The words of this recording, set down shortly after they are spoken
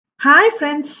Hi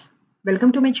friends,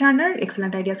 welcome to my channel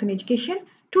Excellent Ideas in Education.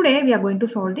 Today we are going to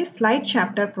solve this slide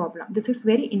chapter problem. This is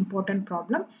very important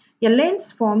problem. A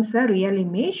lens forms a real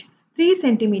image 3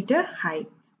 centimeter high.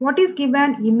 What is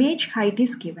given? Image height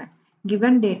is given.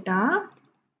 Given data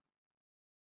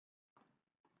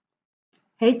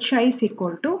hi is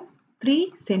equal to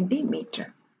 3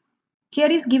 centimeter. Here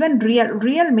is given real.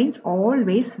 Real means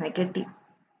always negative.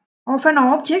 Of an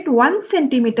object 1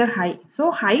 centimeter high. So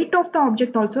height of the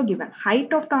object also given.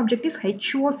 Height of the object is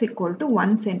h was equal to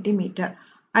 1 centimeter.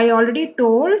 I already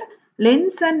told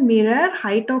lens and mirror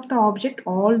height of the object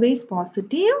always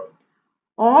positive.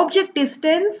 Object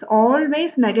distance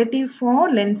always negative for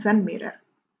lens and mirror.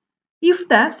 If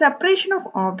the separation of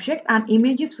object and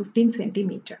image is 15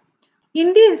 centimeter.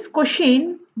 In this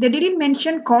question, they didn't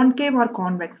mention concave or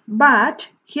convex, but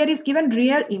here is given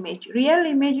real image. Real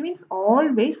image means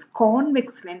always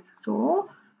convex lens. So,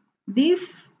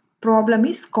 this problem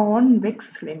is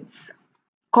convex lens.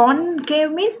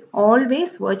 Concave means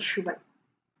always virtual.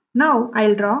 Now,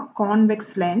 I'll draw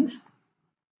convex lens.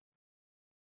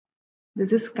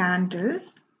 This is candle.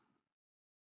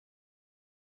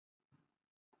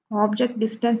 Object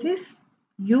distance is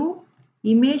U.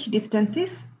 Image distance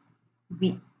is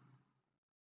V.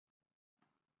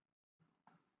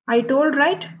 I told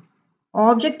right?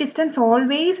 Object distance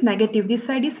always negative. This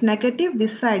side is negative,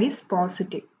 this side is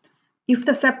positive. If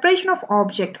the separation of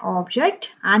object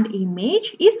and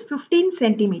image is 15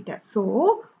 centimeters.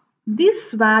 So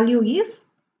this value is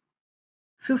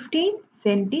 15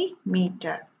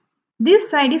 centimeter. This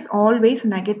side is always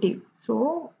negative.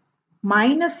 So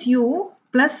minus u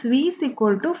plus v is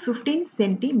equal to 15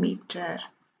 centimeter.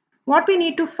 What we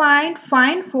need to find?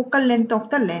 Find focal length of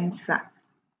the lens.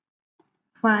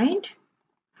 Find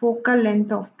focal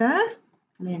length of the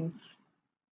lens.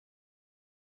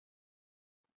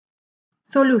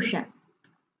 Solution.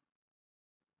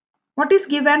 What is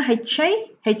given? Hi,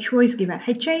 HO is given.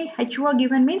 HO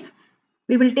given means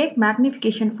we will take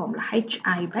magnification formula.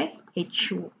 Hi by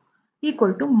HO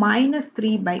equal to minus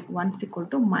 3 by 1 is equal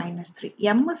to minus 3.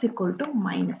 M is equal to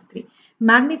minus 3.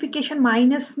 Magnification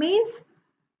minus means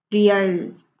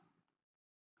real.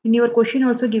 In your question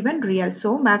also given real.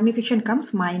 So magnification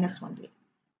comes minus only.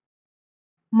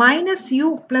 Minus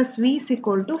U plus V is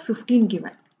equal to 15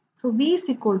 given. So V is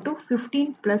equal to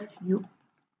 15 plus U.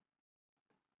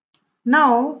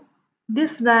 Now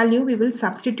this value we will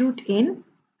substitute in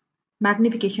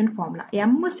magnification formula.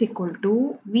 M is equal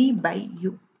to V by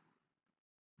U.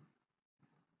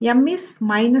 M is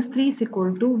minus 3 is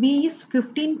equal to V is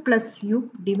 15 plus U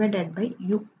divided by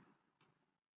U.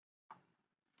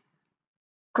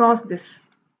 Cross this.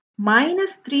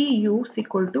 Minus 3U is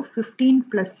equal to 15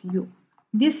 plus U.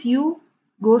 This U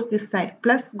goes this side.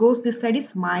 Plus goes this side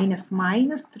is minus.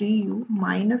 Minus 3U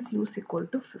minus U is equal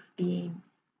to 15.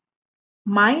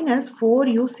 Minus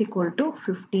 4U is equal to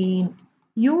 15.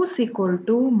 U is equal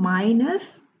to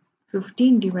minus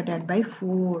 15 divided by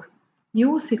 4.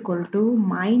 U is equal to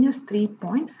minus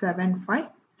 3.75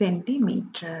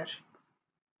 centimeter.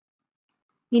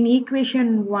 In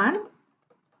equation 1,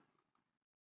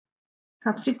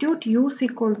 substitute U is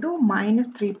equal to minus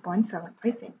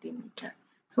 3.75 centimeter.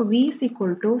 So V is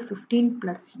equal to 15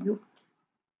 plus U.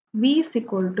 V is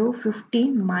equal to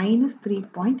 15 minus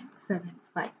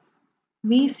 3.75.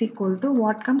 V is equal to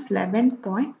what comes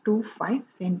 11.25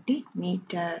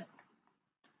 centimeter.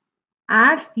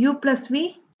 Add U plus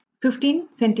V, 15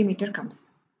 centimeter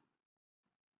comes.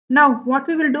 Now what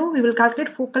we will do? We will calculate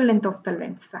focal length of the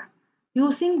lens.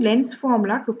 Using lens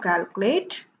formula to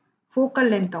calculate focal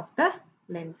length of the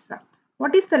lens.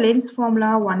 What is the lens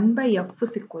formula? 1 by F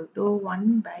is equal to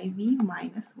 1 by V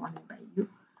minus 1 by U.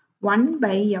 1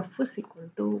 by F is equal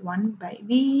to 1 by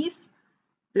V is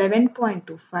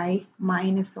 11.25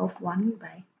 minus of 1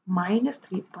 by minus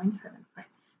 3.75.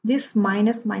 This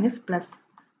minus plus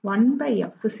 1 by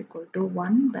F is equal to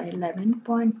 1 by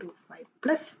 11.25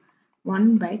 plus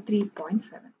 1 by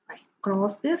 3.75.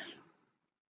 Cross this.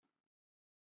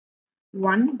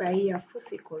 1 by F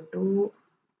is equal to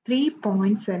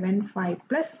 3.75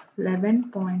 plus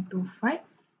 11.25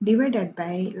 divided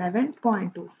by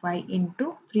 11.25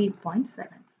 into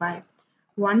 3.75.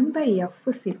 1 by F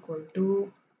is equal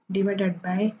to divided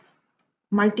by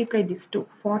multiply this to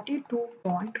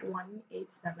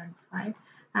 42.1875.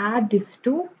 Add this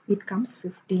to it comes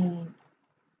 15.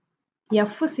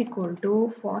 F is equal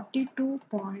to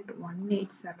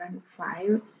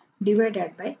 42.1875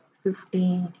 divided by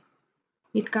 15.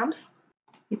 It comes,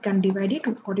 you can divide it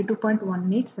to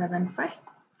 42.1875,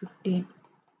 15.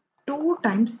 2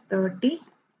 times 30,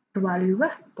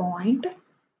 12 point,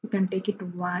 you can take it to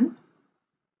 1.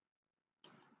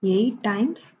 8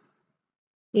 times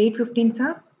 8 15s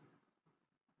are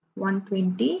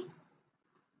 120.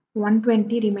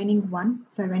 120 remaining 1,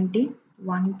 17.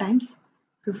 1 times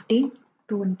 15,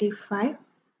 25.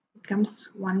 It comes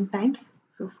 1 times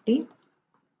 15,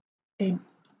 10.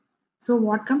 So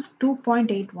what comes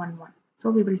 2.811? So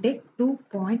we will take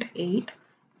 2.8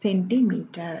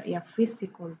 centimeter. F is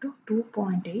equal to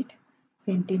 2.8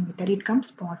 centimeter. It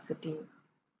comes positive.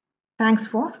 Thanks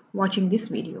for watching this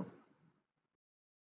video.